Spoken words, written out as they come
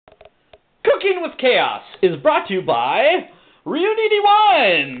Cooking with Chaos is brought to you by Reunity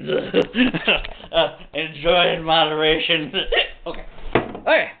Wines. Enjoy in moderation. Okay.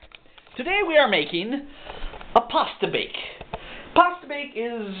 Today we are making a pasta bake. Pasta bake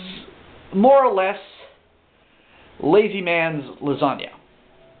is more or less lazy man's lasagna.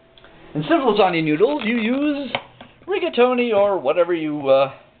 Instead of lasagna noodles, you use rigatoni or whatever you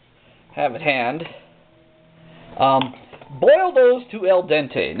have at hand. Boil those to al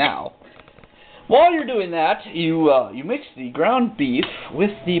dente. Now, while you're doing that, you mix the ground beef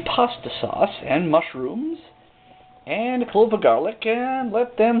with the pasta sauce and mushrooms and a clove of garlic and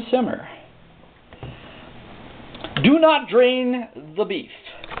let them simmer. Do not drain the beef.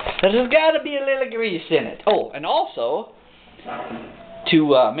 There's got to be a little grease in it. Oh, and also,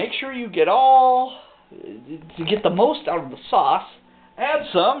 to make sure you get to get the most out of the sauce, add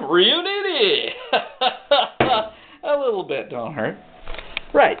some Reunity. A little bit, don't hurt.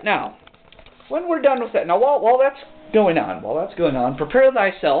 Right, now, when we're done with that, now while that's going on, prepare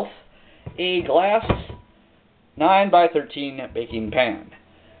thyself a glass 9x13 baking pan.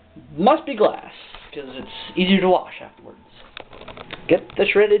 Must be glass, because it's easier to wash afterwards. Get the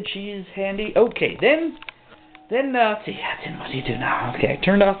shredded cheese handy. Okay, then what do you do now? Okay, I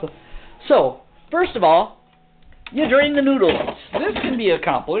turned off the... So, first of all, you drain the noodles. This can be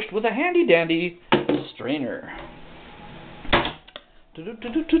accomplished with a handy-dandy strainer.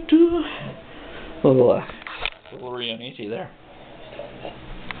 Little Reunity there.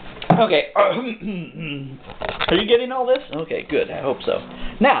 Okay. Are you getting all this? Okay, good. I hope so.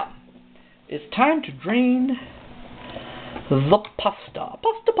 Now, it's time to drain the pasta.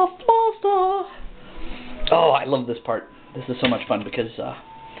 Pasta. Oh, I love this part. This is so much fun because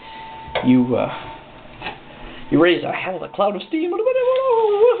you raise a hell of a cloud of steam. Woohoo!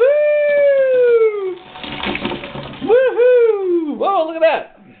 Woohoo! Whoa, look at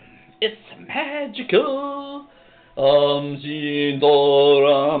that. It's magical. Okay.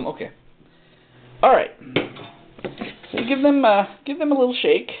 All right. So give them a little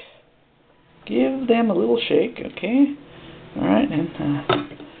shake. Give them a little shake. Okay. All right. And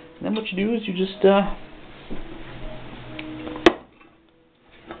then what you do is you just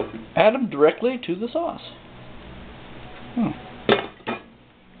add them directly to the sauce.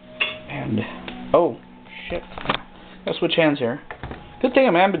 And oh shit. Gotta switch hands here. Good thing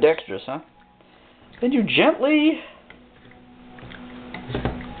I'm ambidextrous, huh? Then you gently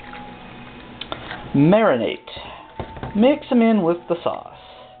marinate. Mix them in with the sauce.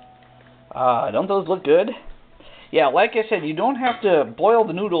 Don't those look good? Yeah, like I said, you don't have to boil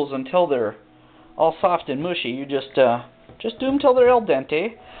the noodles until they're all soft and mushy. You just do them till they're al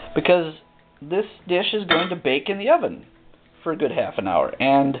dente, because this dish is going to bake in the oven for a good half an hour,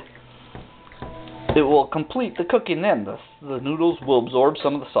 and it will complete the cooking then. The noodles will absorb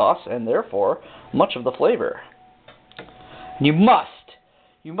some of the sauce and therefore much of the flavor. And you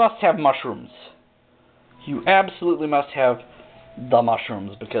must have mushrooms. You absolutely must have the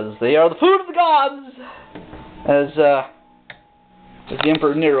mushrooms because they are the food of the gods, as the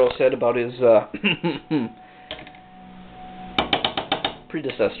Emperor Nero said about his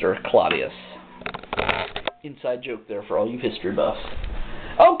predecessor Claudius. Inside joke there for all you history buffs.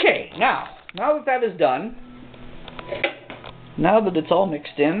 Okay, now that is done, now that it's all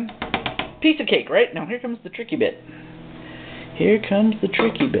mixed in, piece of cake, right? Now here comes the tricky bit.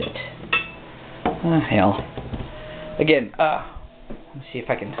 Hell. Again, let's see if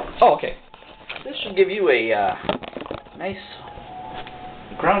I can... Oh, okay. This should give you a nice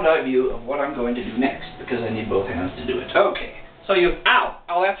ground eye view of what I'm going to do next, because I need both hands to do it. Okay. So ow,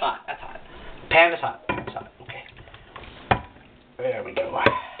 that's hot. The pan is hot. It's hot. Okay. There we go.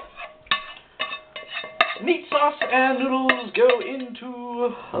 Meat sauce and noodles go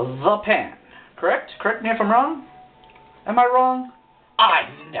into the pan. Correct? Correct me if I'm wrong? Am I wrong?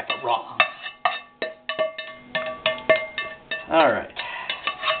 I'm never wrong. Alright.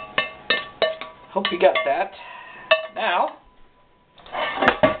 Hope you got that. Now,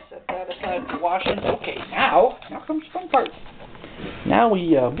 set that aside for washing. Okay, now comes the fun part. Now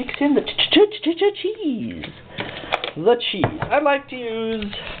we mix in the cheese. The cheese. I like to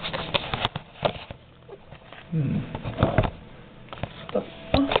use...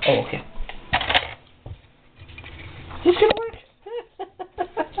 Oh, okay. Is this gonna work?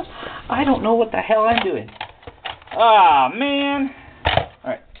 I don't know what the hell I'm doing. Ah, man.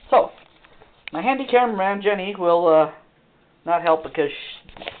 Alright, so, my handy cameraman, Jenny, will not help because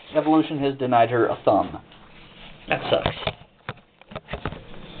evolution has denied her a thumb. That sucks.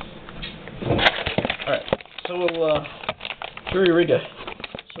 Alright, so we'll jury-rig a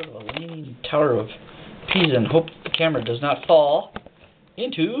sort of a leaning tower of Pisa and hope the camera does not fall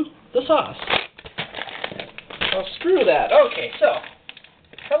into the sauce. Well, screw that. Okay, so,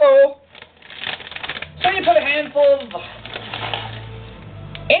 hello. So you put a handful of,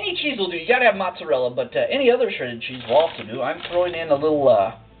 any cheese will do. You gotta have mozzarella, but any other shredded cheese will also do. I'm throwing in a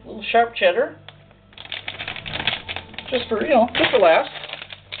little sharp cheddar, just for, just for laughs.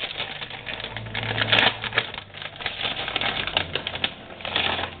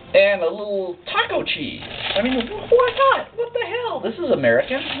 And a little taco cheese. I mean, why not? What the hell? This is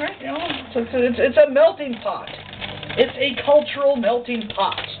American, right? It's a melting pot. It's a cultural melting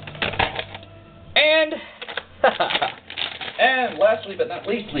pot. And, and lastly but not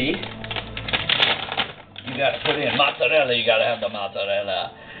leastly, you gotta put in mozzarella. You gotta have the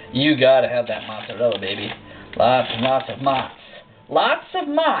mozzarella. You gotta have that mozzarella, baby. Lots and lots of mozz. Lots of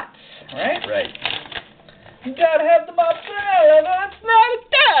mozz. Right? Right. You gotta have the mozzarella. That's not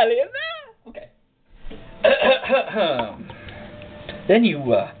Italian. Okay. Then you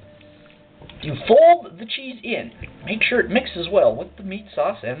fold the cheese in. Make sure it mixes well with the meat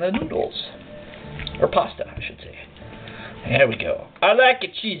sauce and the noodles. Or pasta, I should say. There we go. I like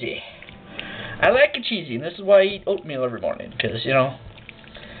it cheesy. I like it cheesy, and this is why I eat oatmeal every morning. Because,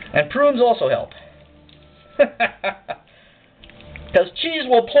 and prunes also help. Because cheese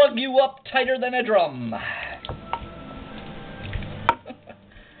will plug you up tighter than a drum.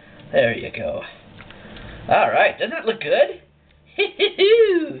 There you go. Alright, doesn't that look good?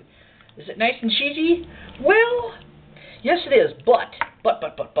 Is it nice and cheesy? Well, yes it is, but.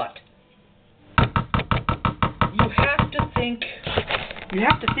 You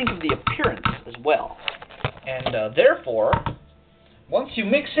have to think of the appearance as well. And therefore, once you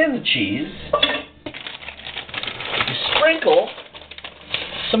mix in the cheese, you sprinkle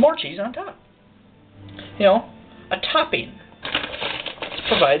some more cheese on top. A topping. This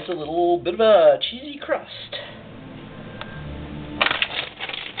provides a little bit of a cheesy crust.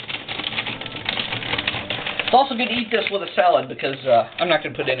 It's also good to eat this with a salad because I'm not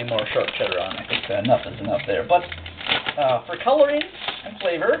going to put any more sharp cheddar on. I think enough is enough there. But for coloring and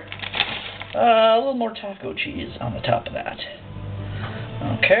flavor, a little more taco cheese on the top of that.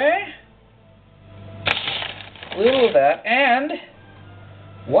 Okay. A little of that. And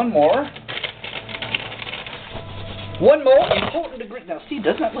one more important ingredient. Now, see,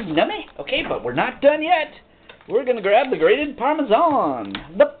 doesn't that look yummy? Okay, but we're not done yet. We're going to grab the grated Parmesan.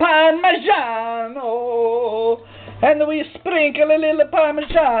 The Parmesan, oh. And we sprinkle a little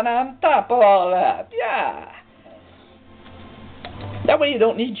Parmesan on top of all that. Yeah. That way you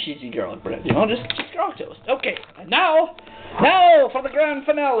don't need cheesy garlic bread, just garlic toast. Okay, and now for the grand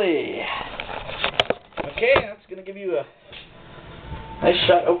finale. Okay, that's going to give you a nice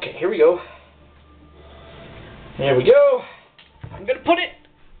shot. Okay, here we go. There we go. I'm going to put it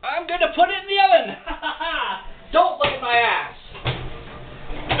in the oven. Don't look at my ass.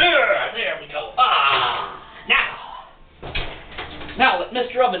 There we go. Now let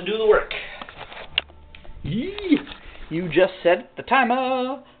Mr. Oven do the work. You just set the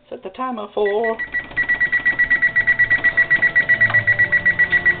timer. Set the timer for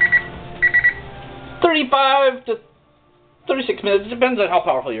 35 to 36 minutes. It depends on how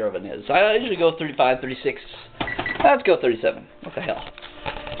powerful your oven is. I usually go 35, 36. Let's go 37. What the hell?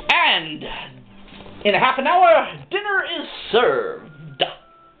 And in a half an hour, dinner is served.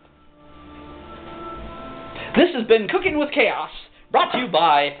 This has been Cooking with Chaos, brought to you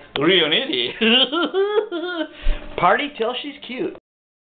by Riuniti. Party till she's cute.